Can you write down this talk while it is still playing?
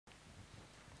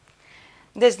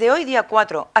Desde hoy, día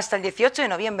 4, hasta el 18 de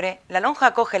noviembre, la lonja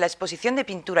acoge la exposición de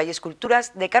pintura y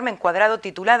esculturas de Carmen Cuadrado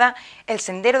titulada El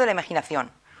Sendero de la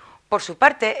Imaginación. Por su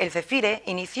parte, el CEFIRE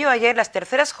inició ayer las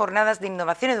terceras jornadas de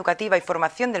innovación educativa y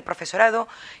formación del profesorado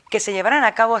que se llevarán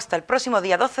a cabo hasta el próximo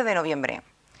día 12 de noviembre.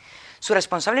 Su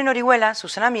responsable en Orihuela,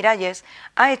 Susana Miralles,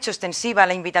 ha hecho extensiva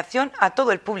la invitación a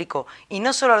todo el público y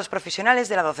no solo a los profesionales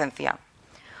de la docencia.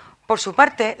 Por su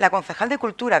parte, la concejal de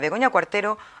Cultura, Begoña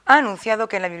Cuartero, ha anunciado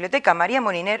que en la Biblioteca María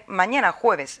Moliner, mañana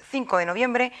jueves 5 de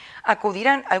noviembre,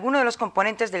 acudirán algunos de los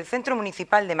componentes del Centro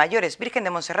Municipal de Mayores Virgen de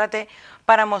Monserrate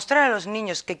para mostrar a los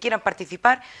niños que quieran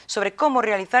participar sobre cómo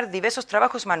realizar diversos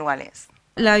trabajos manuales.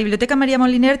 La Biblioteca María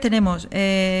Moliner tenemos para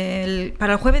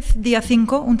el jueves día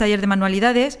 5 un taller de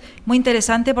manualidades muy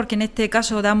interesante porque en este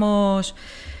caso damos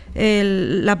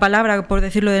la palabra, por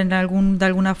decirlo de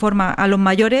alguna forma, a los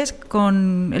mayores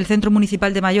con el Centro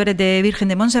Municipal de Mayores de Virgen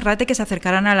de Monserrate, que se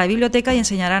acercarán a la biblioteca y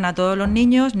enseñarán a todos los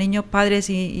niños, padres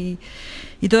y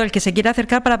todo el que se quiera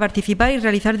acercar para participar y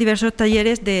realizar diversos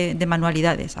talleres de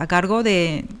manualidades a cargo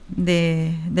de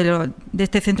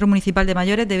este Centro Municipal de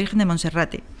Mayores de Virgen de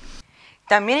Monserrate.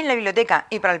 También en la biblioteca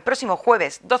y para el próximo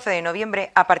jueves 12 de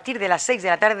noviembre, a partir de las 6 de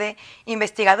la tarde,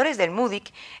 investigadores del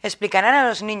MUDIC explicarán a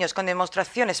los niños con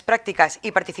demostraciones prácticas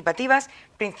y participativas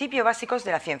principios básicos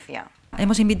de la ciencia.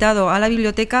 Hemos invitado a la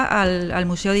biblioteca al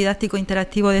Museo Didáctico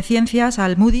Interactivo de Ciencias,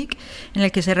 al MUDIC, en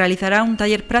el que se realizará un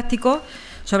taller práctico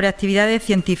sobre actividades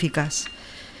científicas.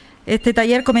 Este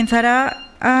taller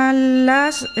comenzará a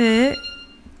las...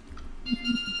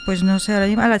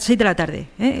 a las 6 de la tarde.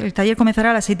 El taller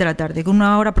comenzará a las 6 de la tarde, con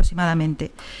 1 hora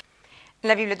aproximadamente.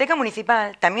 La Biblioteca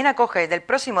Municipal también acoge desde el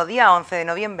próximo día 11 de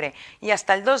noviembre y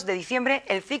hasta el 2 de diciembre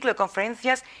el ciclo de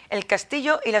conferencias El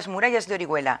Castillo y las Murallas de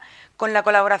Orihuela, con la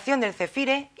colaboración del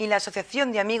CEFIRE y la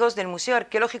Asociación de Amigos del Museo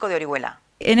Arqueológico de Orihuela.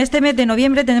 En este mes de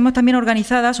noviembre tenemos también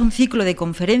organizadas un ciclo de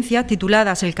conferencias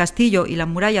tituladas El Castillo y las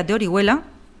Murallas de Orihuela,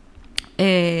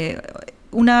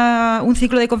 un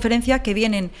ciclo de conferencias que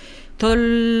vienen todos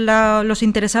los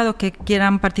interesados que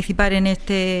quieran participar en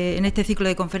este ciclo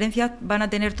de conferencias van a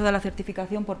tener toda la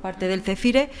certificación por parte del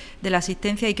CEFIRE de la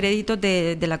asistencia y créditos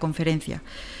de la conferencia.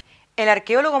 El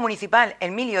arqueólogo municipal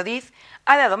Emilio Diz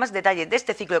ha dado más detalles de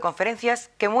este ciclo de conferencias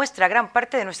que muestra gran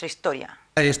parte de nuestra historia.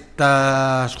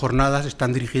 Estas jornadas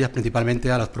están dirigidas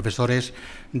principalmente a los profesores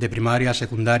de primaria,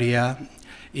 secundaria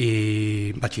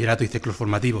y bachillerato y ciclos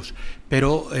formativos,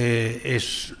 pero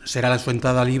será su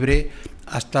entrada libre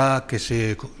hasta que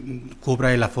se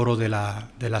cubra el aforo de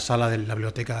la sala de la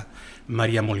Biblioteca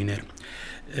María Moliner.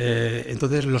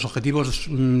 Entonces, los objetivos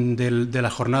de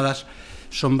las jornadas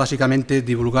son básicamente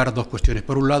divulgar dos cuestiones.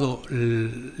 Por un lado,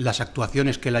 las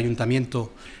actuaciones que el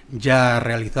Ayuntamiento ya ha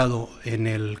realizado en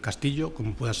el castillo,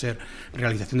 como pueda ser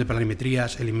realización de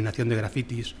planimetrías, eliminación de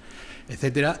grafitis,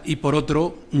 etcétera, y por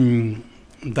otro,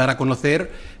 dar a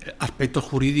conocer aspectos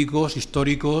jurídicos,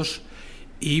 históricos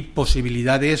y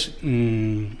posibilidades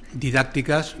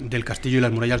didácticas del castillo y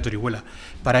las murallas de Orihuela.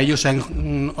 Para ello se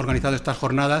han organizado estas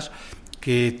jornadas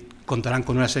que contarán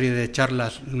con una serie de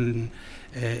charlas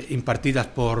impartidas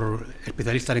por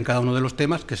especialistas en cada uno de los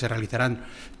temas, que se realizarán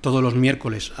todos los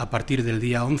miércoles a partir del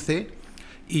día 11,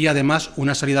 y además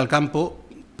una salida al campo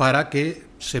para que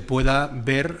se pueda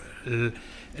ver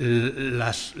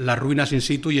las ruinas in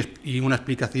situ y una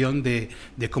explicación de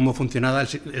cómo funcionaba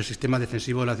el sistema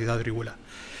defensivo de la ciudad de Orihuela.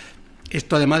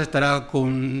 Esto además estará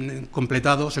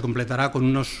se completará con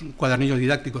unos cuadernillos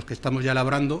didácticos que estamos ya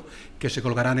elaborando, que se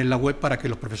colgarán en la web para que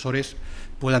los profesores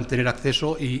puedan tener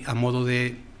acceso y, a modo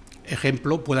de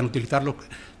ejemplo, puedan utilizarlos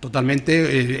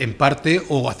totalmente, en parte,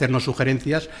 o hacernos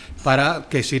sugerencias para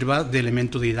que sirva de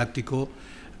elemento didáctico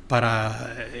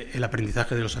para el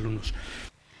aprendizaje de los alumnos.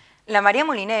 La María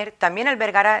Moliner también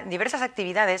albergará diversas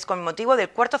actividades con motivo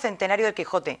del 4º centenario del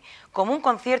Quijote, como un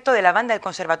concierto de la banda del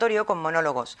Conservatorio con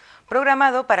monólogos,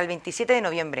 programado para el 27 de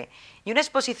noviembre, y una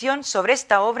exposición sobre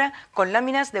esta obra con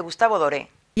láminas de Gustavo Doré.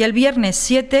 Y el viernes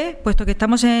 7, puesto que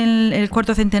estamos en el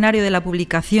 4º centenario de la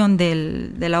publicación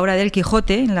de la obra del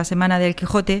Quijote, en la Semana del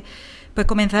Quijote, pues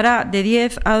comenzará de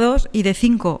 10 a 2 y de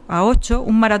 5 a 8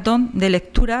 un maratón de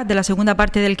lectura de la segunda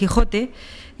parte del Quijote,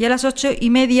 y a las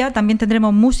 8:30 también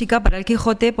tendremos música para el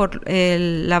Quijote por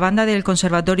la banda del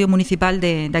Conservatorio Municipal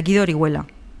de aquí de Orihuela,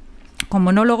 con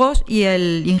monólogos y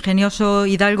el ingenioso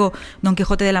hidalgo Don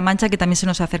Quijote de la Mancha, que también se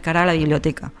nos acercará a la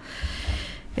biblioteca.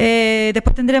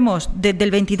 Después tendremos desde el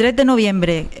 23 de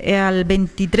noviembre al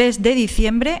 23 de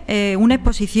diciembre una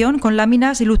exposición con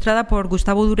láminas ilustradas por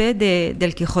Gustavo Doré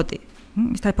del Quijote.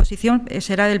 Esta exposición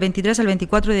será del 23 al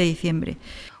 24 de diciembre.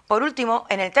 Por último,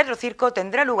 en el Teatro Circo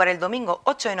tendrá lugar el domingo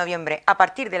 8 de noviembre, a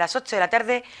partir de las 8 de la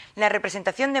tarde, la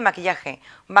representación de maquillaje,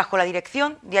 bajo la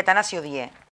dirección de Atanasio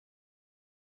Díez.